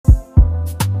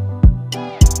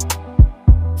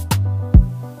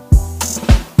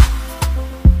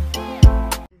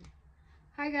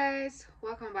Guys,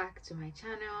 welcome back to my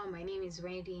channel. My name is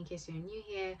Wendy in case you're new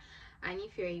here, and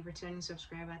if you're a returning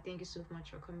subscriber, thank you so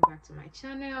much for coming back to my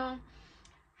channel.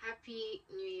 Happy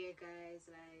New Year, guys.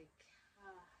 Yeah,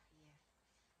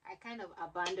 I kind of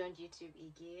abandoned YouTube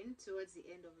again towards the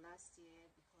end of last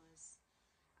year because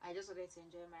I just wanted to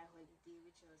enjoy my holiday,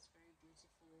 which was very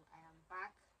beautiful. I am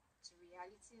back to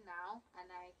reality now, and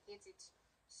I hate it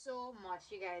so much.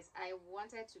 You guys, I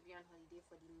wanted to be on holiday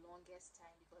for the longest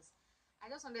time because I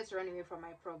just wanted to run away from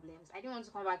my problems. I didn't want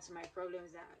to come back to my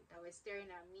problems that were staring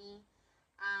at me.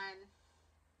 And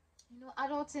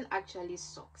adulting actually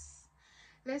sucks.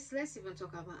 Let's even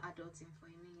talk about adulting for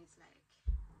a minute. Like,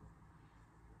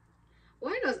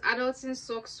 why does adulting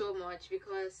suck so much?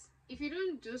 Because if you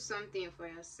don't do something for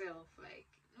yourself, like,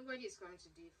 nobody is coming to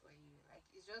do it for you. Like,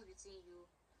 it's just between you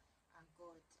and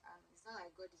God. It's not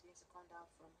like God is going to come down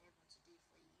from heaven to do it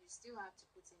for you. You still have to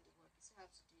put in the work. You still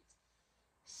have to do it.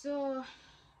 So,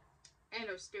 end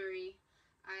of story.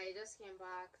 I just came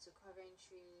back to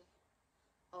Coventry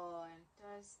on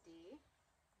Thursday.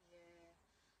 Yeah.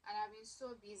 And I've been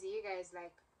so busy. You guys,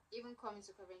 like, even coming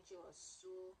to Coventry was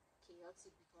so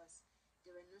chaotic because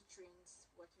there were no trains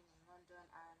working in London,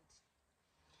 and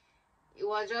it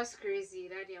was just crazy.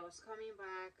 That day I was coming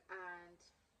back, and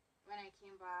when I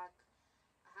came back,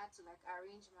 I had to like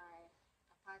arrange my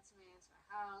apartment, my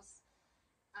house,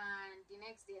 and the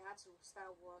next day I had to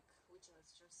start work, which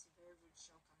was just a very rude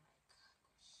shock. I'm like,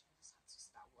 gosh, I just have to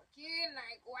start working.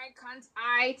 Like, why can't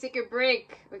I take a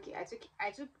break? Okay, I took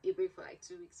a break for like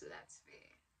 2 weeks, so that's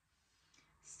fair.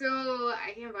 So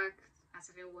I came back, I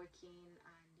started working,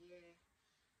 and yeah,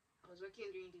 I was working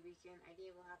during the weekend. I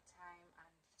didn't even have time,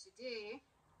 and today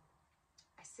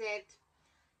I said,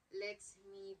 let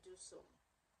me do some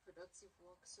productive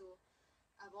work. So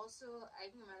I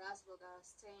think in my last vlog, I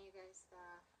was telling you guys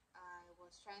that I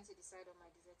was trying to decide on my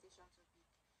dissertation topic.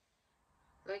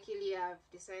 Luckily, I've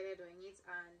decided on it,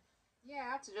 and yeah,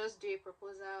 I have to just do a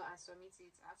proposal and submit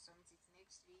it. I have to submit it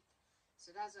next week.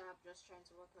 So that's what I'm just trying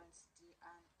to work on today.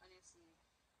 And honestly,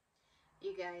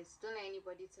 you guys, don't let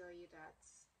anybody tell you that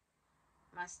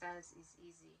masters is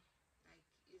easy. Like,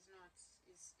 it's not.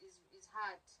 It's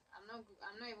hard. I'm not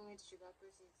even going to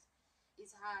sugarcoat it.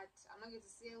 It's hard. I'm not going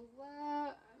to say,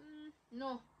 well,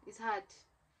 no, it's hard.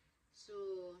 So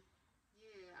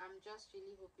yeah, I'm just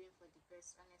really hoping for the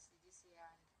best, honestly, this year,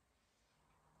 and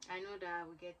I know that I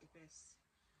will get the best.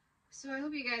 So I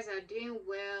hope you guys are doing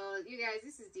well. You guys,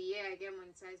 this is the year I get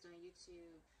monetized on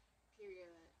YouTube,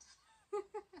 period.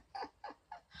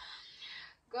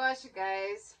 Gosh, you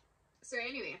guys. So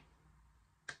anyway,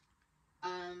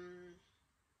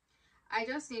 I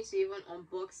just need to even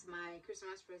unbox my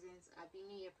Christmas presents,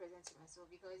 New Year present to myself,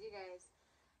 because you guys,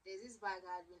 there's this bag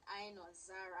I've been eyeing on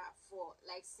Zara for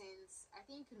like since I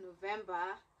think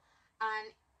November, and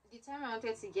the time I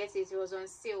wanted to get it, it was on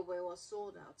sale, but it was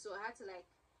sold out. So I had to like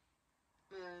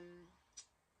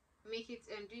make it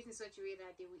and do it in such a way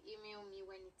that they will email me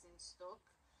when it's in stock.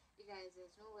 You guys,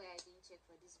 there's no way I didn't check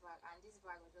for this bag, and this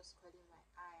bag was just calling my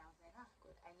eye. I was like, ah,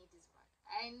 God, I need this bag.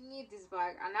 I need this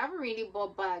bag, and I haven't really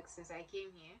bought bags since I came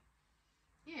here.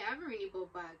 Yeah, I haven't really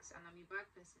bought bags, and I'm a bag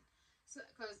person. So,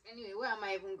 because anyway, where am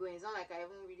I even going? It's not like I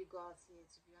even really go out here,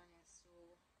 to be honest. So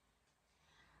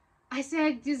I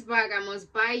said, this bag, I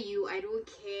must buy you. I don't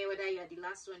care whether you're the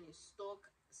last one in stock.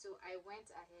 So I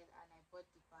went ahead and I bought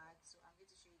the bag. So I'm going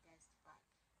to show you guys the bag.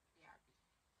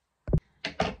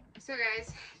 So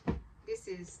guys, this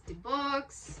is the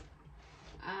box,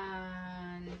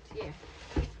 and yeah,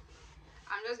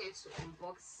 I'm just going to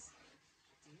unbox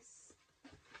this.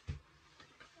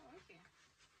 Oh, okay.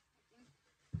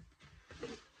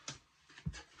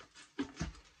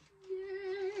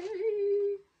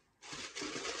 Yay!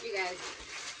 You guys,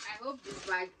 I hope this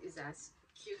bag is as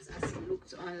cute as it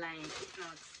looked online. If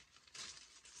not,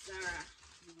 Zara,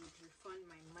 you would refund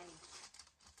my money.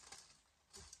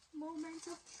 Moment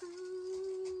of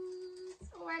truth.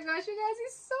 Oh my gosh, you guys,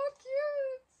 it's so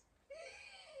cute.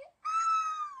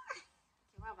 Okay,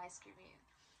 why am I screaming?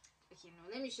 Okay, no,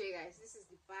 let me show you guys. This is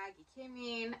the bag it came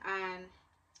in, and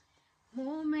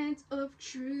moment of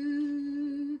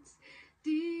truth.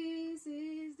 This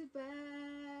is the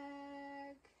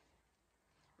bag.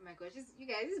 Oh my gosh, you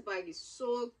guys, this bag is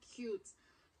so cute.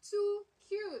 Too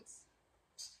cute.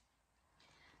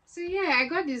 So yeah, I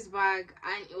got this bag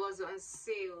and it was on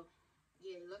sale.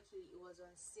 Yeah, luckily it was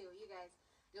on sale. You guys,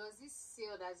 there was this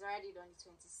sale that's already on the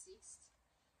 26th,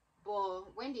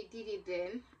 but when they did it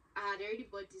then, I had already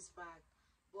bought this bag,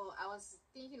 but I was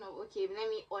thinking of, okay, let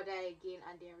me order again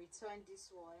and then return this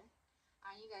one.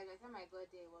 And you guys, by the time I got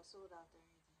there, it was sold out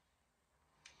already.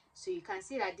 So you can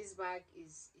see that this bag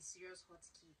is a serious hot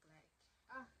cake. Like,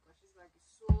 Ah, gosh, this bag is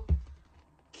so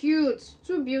cute,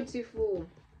 too beautiful.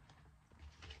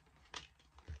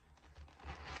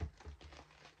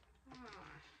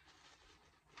 Ah,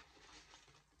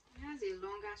 it has a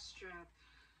longer strap.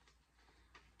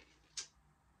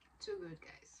 Too good,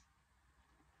 guys.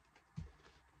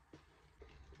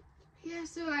 Yeah,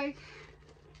 so like,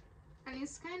 and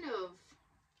it's kind of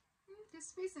the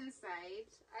space inside.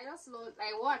 I just love,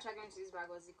 like, what attracted me to this bag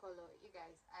was the color. You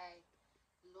guys, I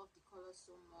love the color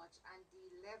so much, and the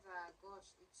leather, gosh,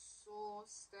 it's so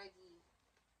sturdy.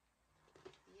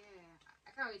 Yeah,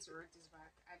 I can't wait to rock this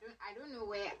bag. I don't know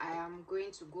where I am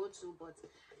going to go to, but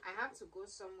I have to go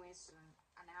somewhere soon,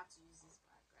 and I have to use this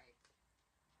bag. Like,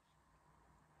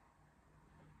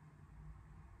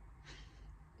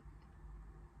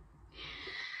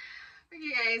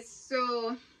 okay, guys.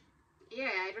 So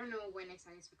yeah, I don't know when next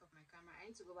I need to pick up my camera. I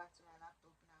need to go back to my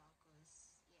laptop now,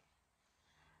 cause yeah.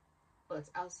 But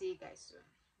I'll see you guys soon.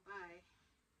 Bye,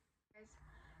 guys.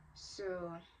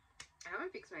 So I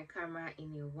haven't picked my camera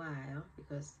in a while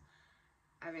because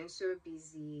I've been so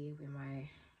busy with my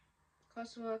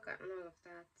coursework and all of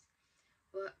that.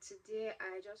 But today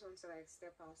I just want to like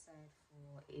step outside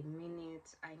for a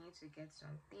minute. I need to get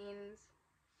some things,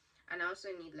 and I also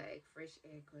need like fresh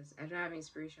air because I don't have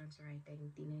inspiration to write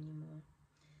anything anymore.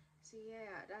 So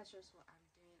yeah, that's just what I'm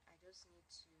doing. I just need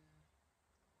to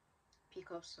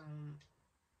pick up some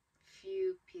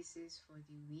few pieces for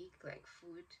the week, like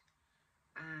food,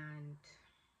 and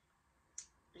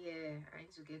yeah, I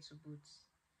need to get to boots.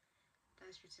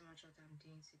 That's pretty much what I'm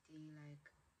doing today. Like,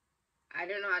 I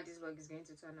don't know how this vlog is going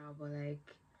to turn out, but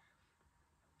like,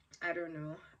 I don't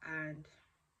know. And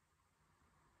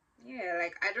yeah,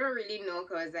 like, I don't really know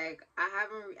because like I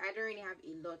don't really have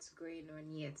a lot going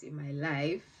on yet in my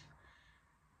life,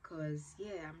 because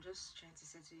yeah, I'm just trying to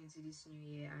settle into this new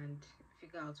year and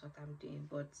figure out what I'm doing,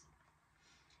 but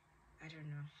I don't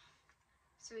know.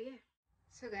 So yeah,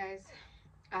 so guys,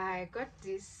 I got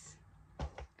this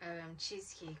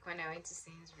cheesecake when I went to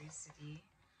Sainsbury's today,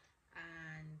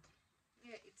 and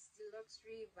yeah, it's the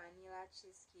luxury vanilla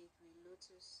cheesecake with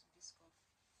lotus biscuit.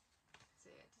 So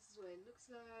yeah, this is what it looks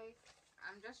like.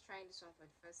 I'm just trying this one for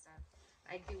the first time.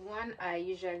 Like, the one I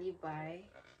usually buy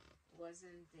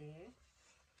wasn't there.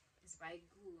 It's by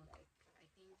Goo. Like, I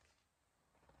think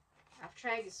I've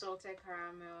tried the salted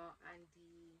caramel and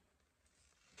the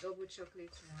double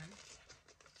chocolate one,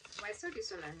 but I saw this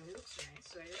one and it looks nice,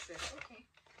 so I just said, okay,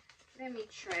 let me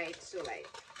try it. So like,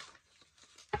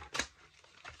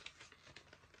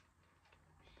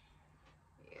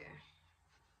 yeah,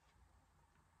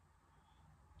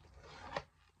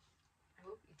 I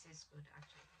hope it tastes good.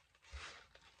 Actually,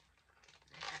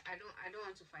 like, I don't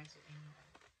want to fight with anyone.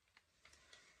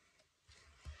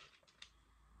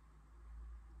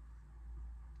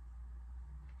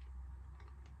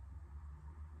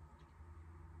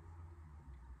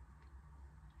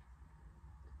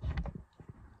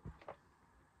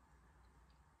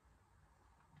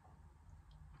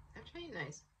 Actually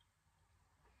nice.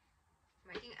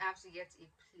 I think I have to get a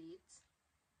plate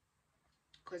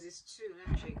because it's two. Let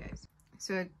me show you guys.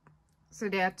 So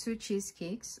there are two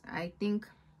cheesecakes. I think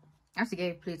I have to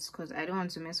get a plate because I don't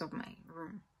want to mess up my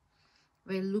room.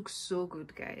 But it looks so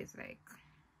good, guys. Like,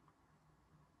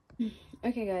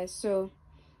 okay guys, so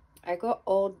I got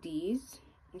all these,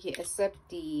 okay, except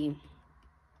the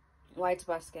white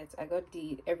baskets. I got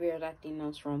the every other thing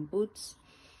else from Boots.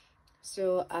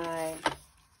 So I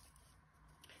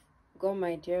got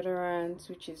my deodorant,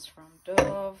 which is from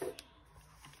Dove.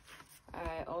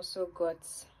 I also got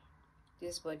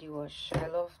this body wash. I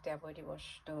love their body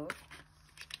wash, Dove.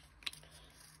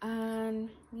 And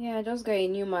yeah, I just got a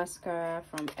new mascara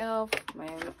from Elf. My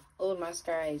old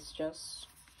mascara is just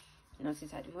not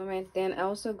it at the moment. Then I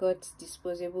also got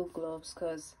disposable gloves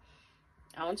because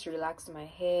I want to relax my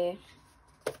hair.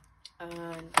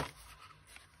 And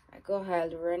I got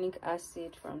hyaluronic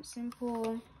acid from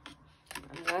Simple.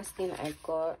 And last thing I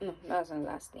got, no, that wasn't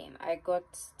last thing. I got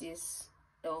this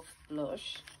Elf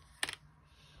blush.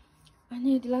 And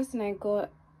yeah, the last thing I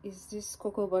got is this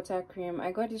cocoa butter cream.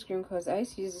 I got this cream because I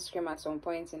used to use this cream at some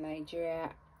point in Nigeria,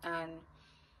 and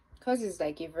because it's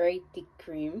like a very thick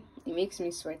cream, it makes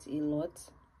me sweat a lot.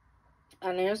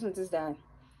 And I just noticed that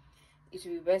it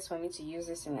would be best for me to use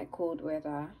this in like cold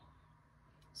weather.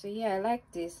 So yeah, I like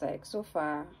this. Like, so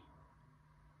far,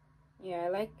 yeah, I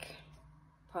like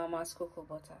Palmer's cocoa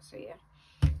butter. So yeah,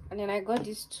 and then I got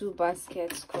these two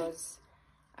baskets because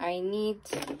I need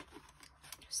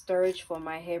storage for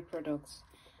my hair products.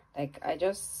 Like, I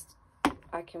just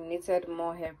accumulated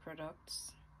more hair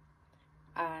products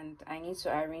and I need to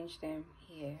arrange them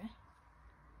here,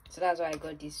 so that's why I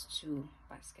got these two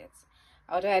baskets.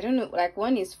 Although I don't know, like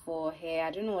one is for hair.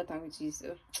 I don't know what I'm going to use.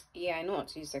 Yeah, I know what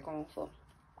to use the second one for.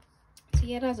 So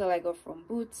yeah, that's all I got from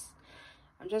Boots.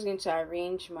 I'm just going to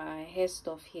arrange my hair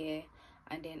stuff here,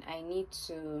 and then I need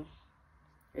to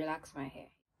relax my hair.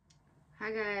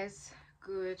 Hi guys,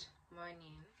 good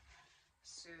morning.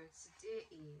 So today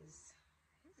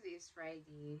is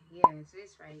Friday. Yeah,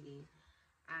 today's Friday,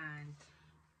 and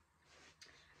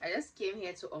I just came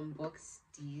here to unbox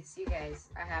this. You guys,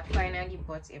 I have finally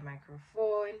bought a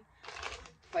microphone.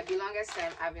 For the longest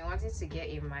time I've been wanting to get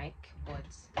a mic,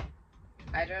 but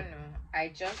I don't know, I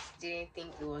just didn't think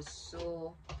it was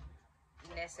so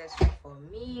necessary for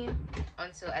me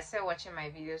until I started watching my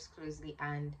videos closely,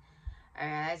 and I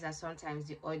realized that sometimes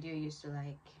the audio used to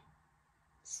like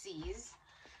cease,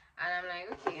 and I'm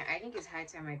like, okay, I think it's high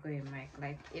time I got a mic.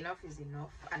 Like, enough is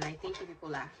enough. And I think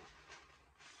people are,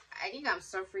 I think I'm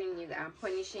suffering you, I'm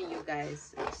punishing you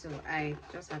guys, so I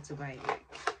just had to buy a mic.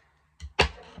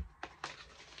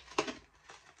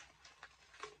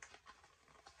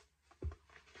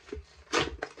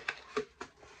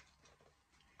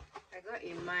 I got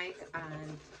a mic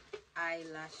and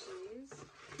eyelashes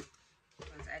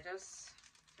because I just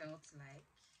felt like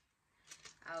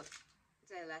out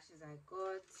the eyelashes I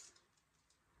got.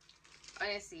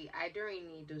 Honestly, I don't really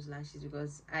need those lashes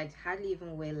because I hardly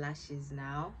even wear lashes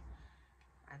now.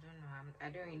 I don't know, I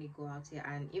don't really go out here,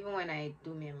 and even when I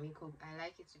do my makeup, I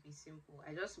like it to be simple.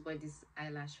 I just bought this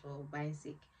eyelash for buying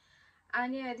sake.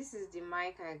 And yeah, this is the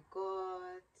mic I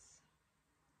got.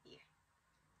 Yeah,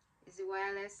 it's a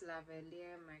wireless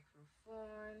lavalier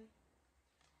microphone.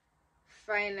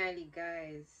 Finally,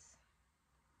 guys.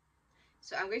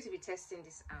 So I'm going to be testing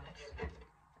this out.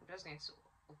 I'm just going to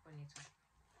open it up.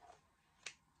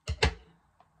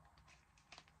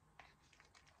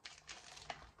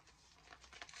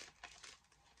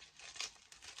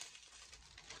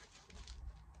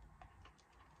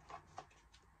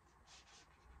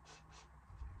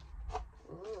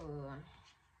 Oh,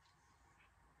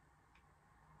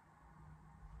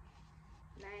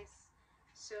 nice.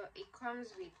 So it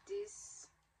comes with this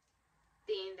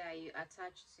thing that you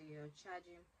attach to your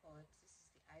charging port. This is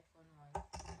the iPhone one,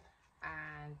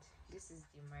 and this is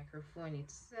the microphone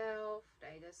itself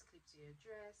that you just clip to your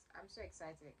dress. I'm so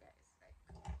excited, guys.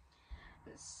 Like,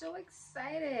 I'm so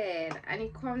excited. And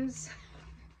it comes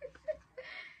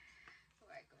oh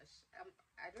my gosh,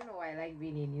 I don't know why I like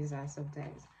being a user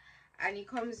sometimes. And it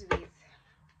comes with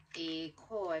a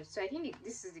cord, so I think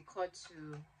this is the cord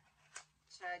to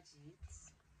charge it.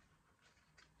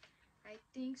 I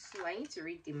think so. I need to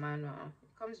read the manual.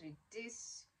 It comes with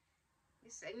this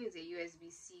I think it's a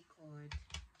USB-C cord,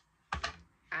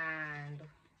 and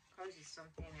comes with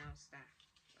something else that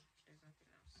there's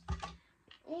nothing else.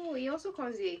 Oh, it also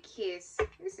comes with a case.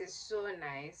 This is so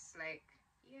nice. Like,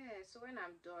 yeah, so when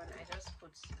I'm done, I just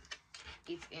put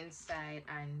it inside,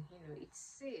 and you know, it's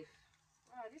safe.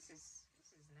 Wow, this is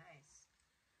nice.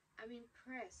 I'm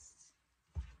impressed.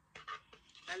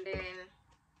 And then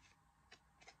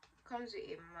comes with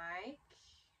a mic.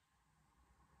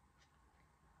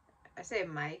 I say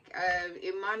mic, a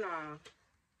manual.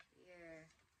 Yeah,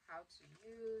 how to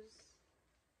use.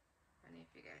 And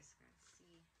if you guys can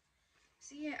see.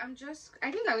 So yeah,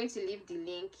 I think I'm going to leave the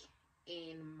link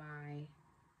in my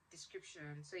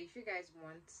description. So if you guys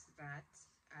want that,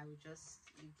 I will just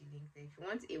leave the link there. If you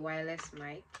want a wireless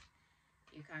mic,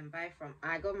 you can buy from,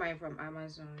 I got mine from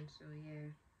Amazon. So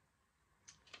yeah,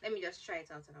 let me just try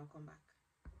it out and I'll come back.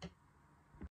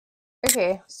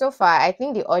 Okay, so far I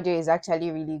think the audio is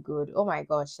actually really good. Oh my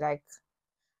gosh, like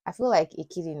I feel like a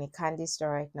kid in a candy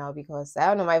store right now because I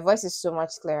don't know, my voice is so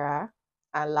much clearer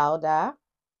and louder.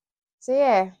 So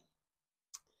yeah,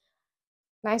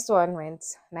 nice one, went.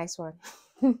 Nice one.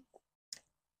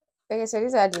 Okay, so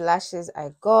these are the lashes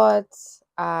I got.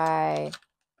 I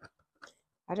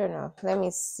don't know. Let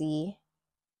me see.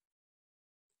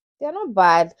 They're not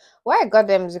bad. Why I got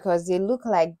them is because they look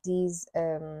like these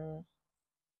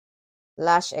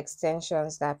lash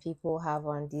extensions that people have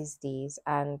on these days,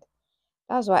 and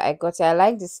that's why I got it. I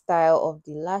like the style of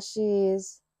the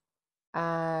lashes,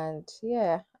 and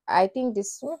yeah, I think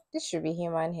this should be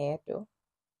human hair though.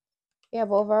 Yeah,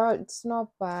 but overall it's not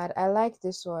bad. I like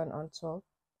this one on top,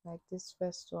 like this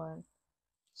first one.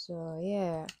 So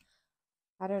yeah,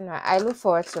 I don't know. I look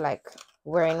forward to like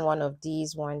wearing one of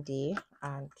these one day,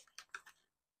 and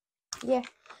yeah.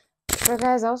 So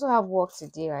guys, I also have work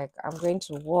today. Like I'm going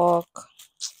to work.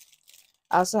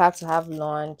 I also have to have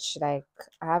lunch. Like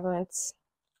I haven't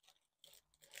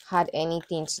had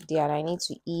anything today, and I need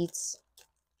to eat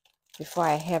before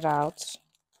I head out.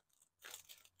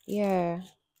 Yeah.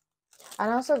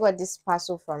 And I also got this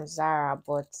parcel from Zara,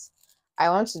 but I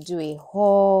want to do a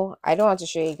haul. I don't want to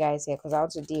show you guys here because I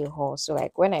want to do a haul. So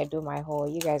like when I do my haul,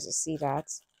 you guys will see that.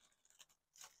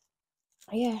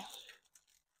 Yeah.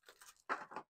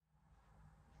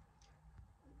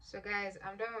 So guys,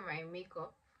 I'm done with my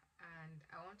makeup and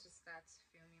I want to start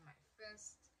filming my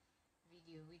first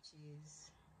video, which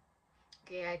is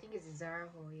okay, I think it's a Zara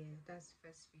haul. Yeah, that's the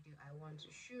first video I want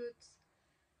to shoot.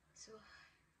 So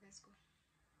let's go.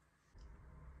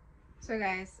 So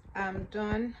guys, I'm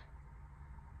done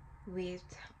with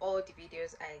all the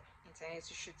videos I intended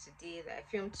to shoot today. That I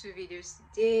filmed 2 videos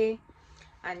today,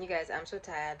 and you guys, I'm so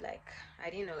tired. Like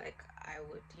I didn't know like I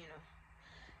would,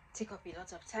 take up a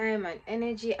lot of time and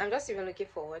energy. I'm just even looking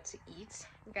forward to eat.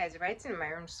 You guys, writing in my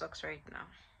room sucks right now.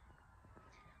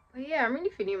 But yeah, I'm really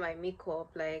feeling my makeup.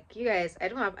 Like you guys, I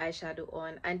don't have eyeshadow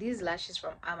on, and these lashes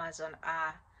from Amazon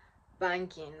are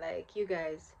banging. Like you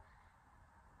guys,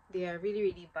 they are really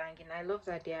really banging. I love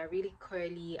that they are really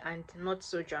curly and not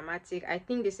so dramatic. I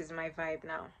think this is my vibe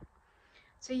now.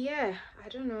 So yeah, I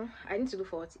don't know, I need to look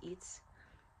forward to eat.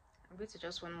 I'm going to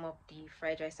just warm up the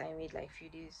fried rice I made like few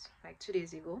days, like 2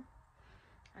 days ago,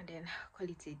 and then call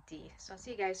it a day. So I'll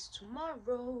see you guys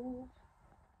tomorrow.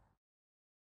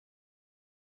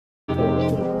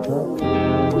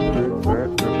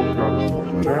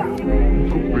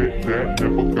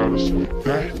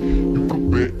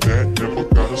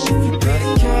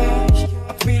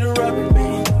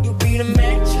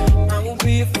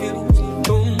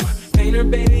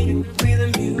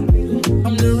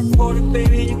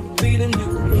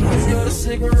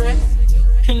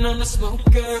 And I'm the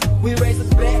smoker. We raise the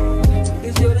bet.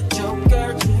 Cause you're the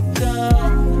joker.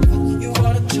 You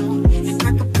are the joke. And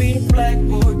I could be the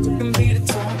blackboard. You can be the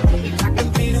top. I can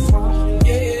be the front.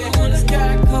 Yeah, when the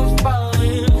sky comes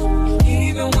falling.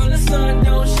 Even when the sun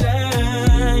don't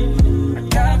shine. I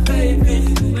got faith in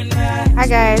you and I. Hi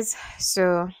guys,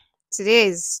 so today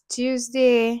is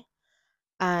Tuesday,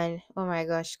 and oh my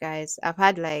gosh guys, I've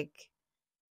had like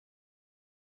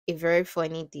a very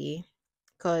funny day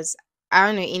because I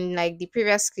don't know, in like the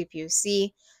previous clip you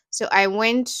see, so I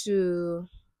went to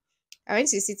the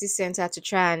city center to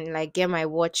try and like get my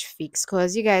watch fixed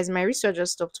because you guys, my wristwatch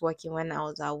just stopped working when I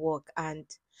was at work, and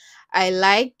I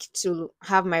like to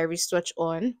have my wristwatch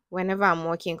on whenever I'm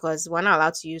working because we're not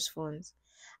allowed to use phones.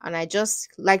 And I just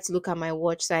like to look at my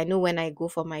watch so I know when I go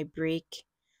for my break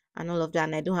and all of that.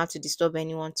 And I don't have to disturb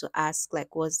anyone to ask,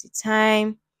 like, what's the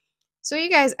time? So, you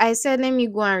guys, I said, let me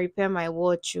go and repair my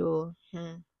watch. Oh,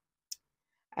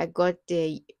 I got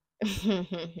there.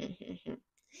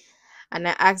 And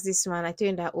I asked this man, I told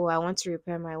him that, oh, I want to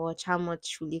repair my watch. How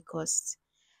much will it cost?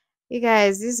 You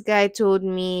guys, this guy told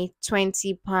me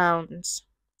 £20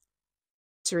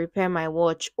 to repair my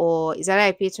watch, or is that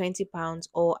I pay £20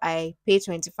 or I pay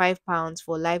 £25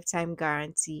 for lifetime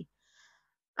guarantee.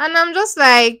 And I'm just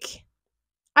like,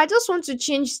 I just want to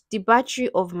change the battery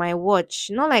of my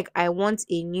watch, not like I want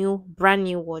a new brand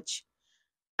new watch.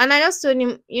 And I just told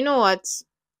him, you know what,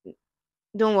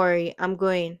 don't worry, I'm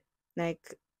going.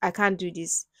 Like, I can't do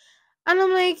this. And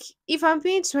I'm like, if I'm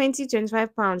paying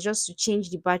 25 pounds just to change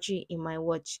the battery in my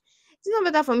watch, it's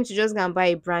not better for me to just go and buy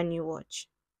a brand new watch.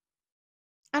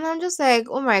 And I'm just like,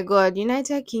 oh my god,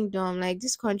 United Kingdom, like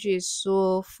this country is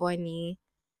so funny.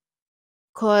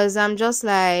 Cause I'm just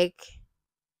like,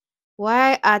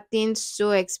 why are things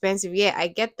so expensive? Yeah, I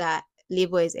get that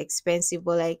labor is expensive,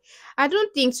 but like I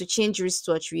don't think to change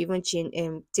wristwatch we even change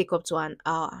take up to an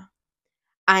hour.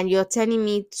 And you're telling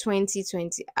me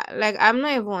 2020, like I'm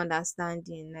not even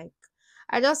understanding. Like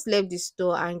I just left the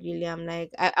store angrily. I'm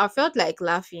like, I felt like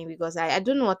laughing because I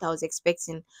don't know what I was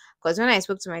expecting. Because when I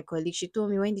spoke to my colleague, she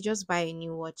told me, when did you just buy a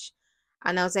new watch?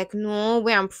 And I was like, no,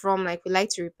 where I'm from, like we like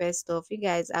to repair stuff. You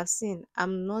guys, I've seen,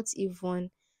 I'm not even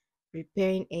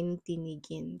repairing anything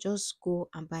again. Just go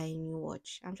and buy a new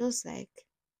watch. I'm just like,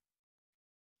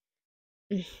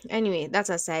 anyway, that's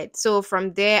aside. So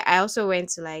from there, I also went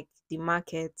to like the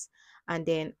market, and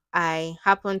then I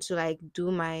happened to like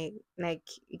do my like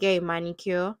get a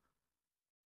manicure.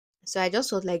 So I just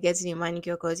felt like getting a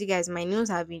manicure because you guys, my nails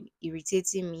have been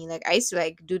irritating me. Like I used to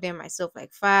like do them myself,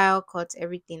 like file, cut,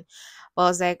 everything. But I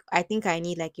was like, I think I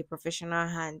need like a professional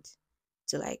hand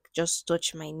to like just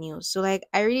touch my nails. So like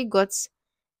I really got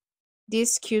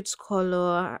this cute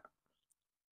color.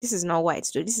 This is not white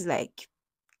though. This is like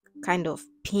kind of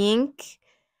pink.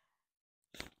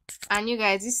 And you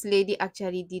guys, this lady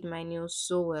actually did my nails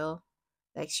so well.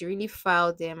 Like she really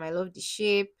filed them. I love the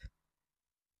shape.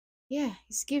 Yeah,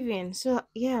 it's giving. So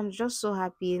yeah, I'm just so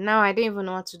happy. Now I don't even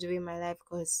know what to do in my life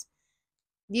because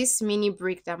this mini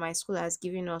break that my school has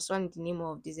given us on the name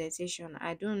of dissertation,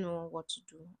 I don't know what to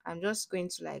do. I'm just going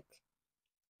to like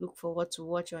look for what to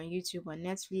watch on YouTube, on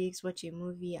Netflix, watch a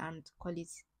movie, and call it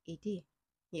a day.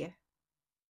 Yeah.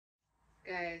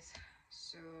 Guys,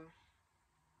 so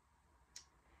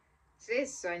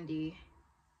today's Sunday.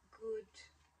 Good.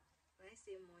 When I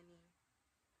say morning,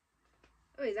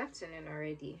 oh, it's afternoon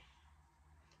already.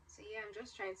 So yeah, I'm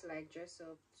just trying to like dress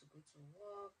up to go to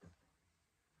work,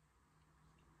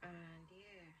 and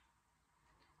yeah.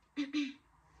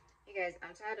 Hey guys,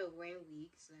 I'm tired of wearing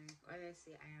wigs. Like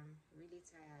honestly, I am really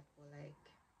tired. But like,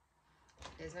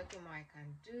 there's nothing more I can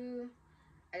do.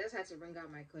 I just had to bring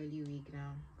out my curly wig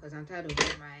now because I'm tired of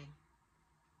wearing my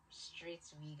straight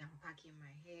wig and packing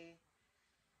my hair.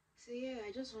 So yeah,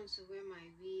 I just want to wear my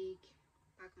wig,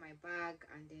 pack my bag,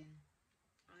 and then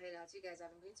I'll head out. You guys,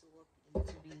 I'm going to work a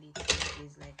little bit late these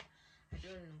days. Like, I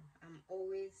don't know. I'm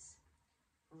always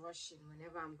rushing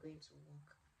whenever I'm going to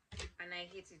work. And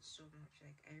I hate it so much.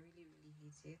 Like, I really, really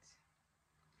hate it.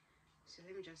 So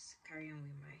let me just carry on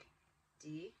with my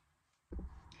day.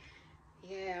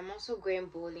 Yeah, I'm also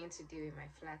going bowling today with my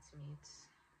flatmates.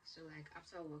 So like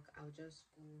after work, I'll just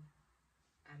go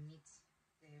and meet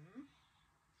them.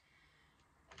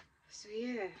 So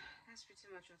yeah, that's pretty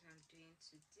much what I'm doing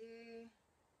today.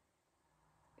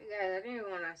 You guys, I don't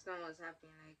even understand what's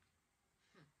happening. Like,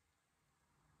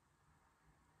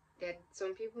 there are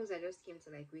some people that just came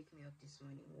to like wake me up this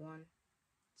morning. 1,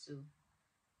 2.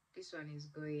 This one is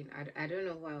going. I don't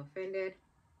know who I offended.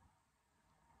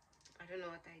 I don't know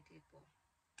what I did, but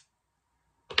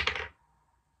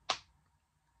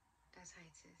that's how it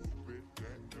is.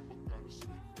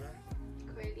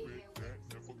 Curly hair.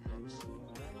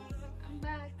 I'm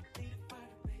back.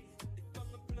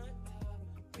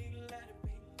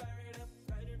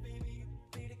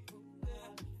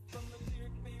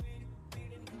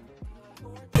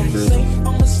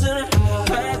 I'm a sinner,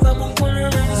 cause I'm a winner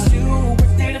and it's you.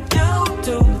 What did I do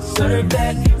to deserve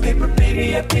that? Paper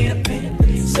baby, I paid a pen.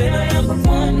 Said I am the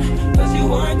one, cause you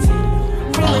weren't.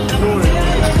 Really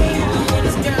not there, even when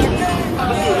the sky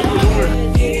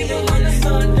goes, even when the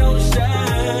sun don't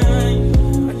shine.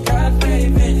 I got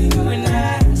faith in you and I,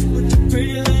 with your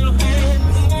pretty little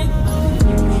hands.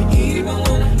 Even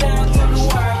when I'm down to the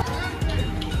wire.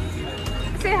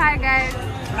 Say hi, guys.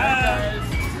 Hi guys,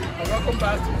 and welcome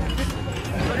back.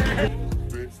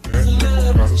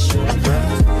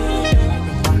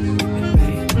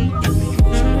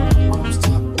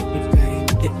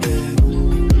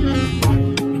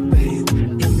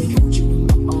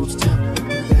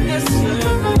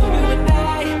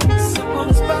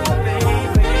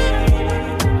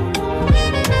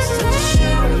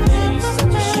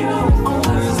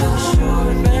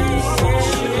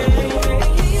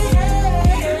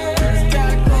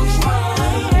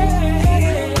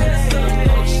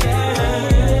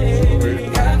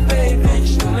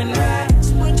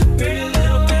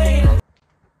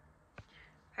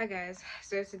 Hi guys,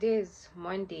 so today is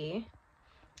Monday,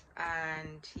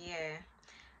 and yeah,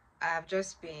 I've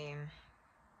just been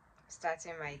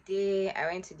starting my day. I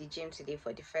went to the gym today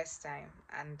for the first time,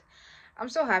 and I'm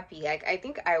so happy. Like, I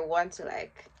think I want to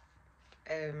like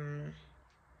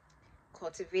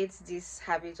cultivate this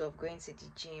habit of going to the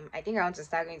gym. I think I want to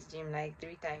start going to the gym like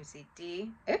 3 times a day.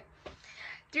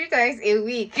 3 times a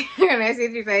week. When I say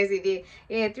 3 times a day,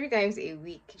 yeah, 3 times a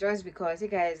week. Just because you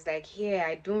guys, like, here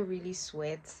I don't really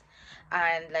sweat,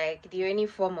 and like the only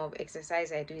form of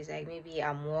exercise I do is like maybe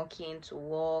I'm walking to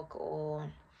work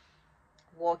or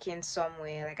walking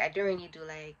somewhere. Like, I don't really do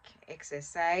like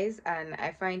exercise, and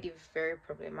I find it very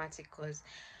problematic because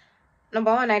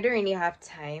number one, I don't really have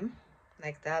time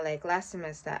like that. Like last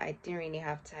semester, I didn't really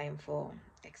have time for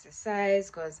exercise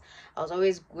because I was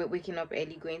always waking up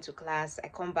early, going to class. I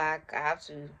come back, I have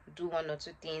to do 1 or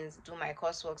 2 things, do my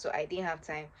coursework, so I didn't have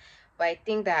time. But I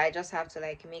think that I just have to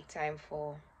like make time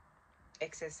for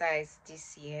exercise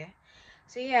this year.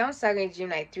 So yeah, I want to start going to gym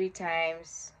like 3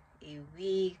 times a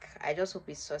week. I just hope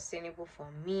it's sustainable for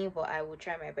me, but I will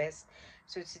try my best.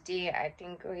 So today I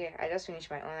think, oh yeah, I just finished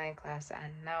my online class,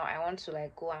 and now I want to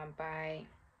like go and buy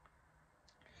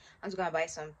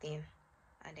something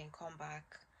and then come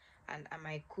back, and I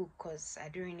might cook because I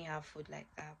don't really have food like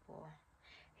that. But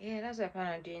yeah, that's what I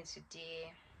plan on doing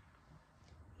today.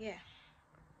 Yeah.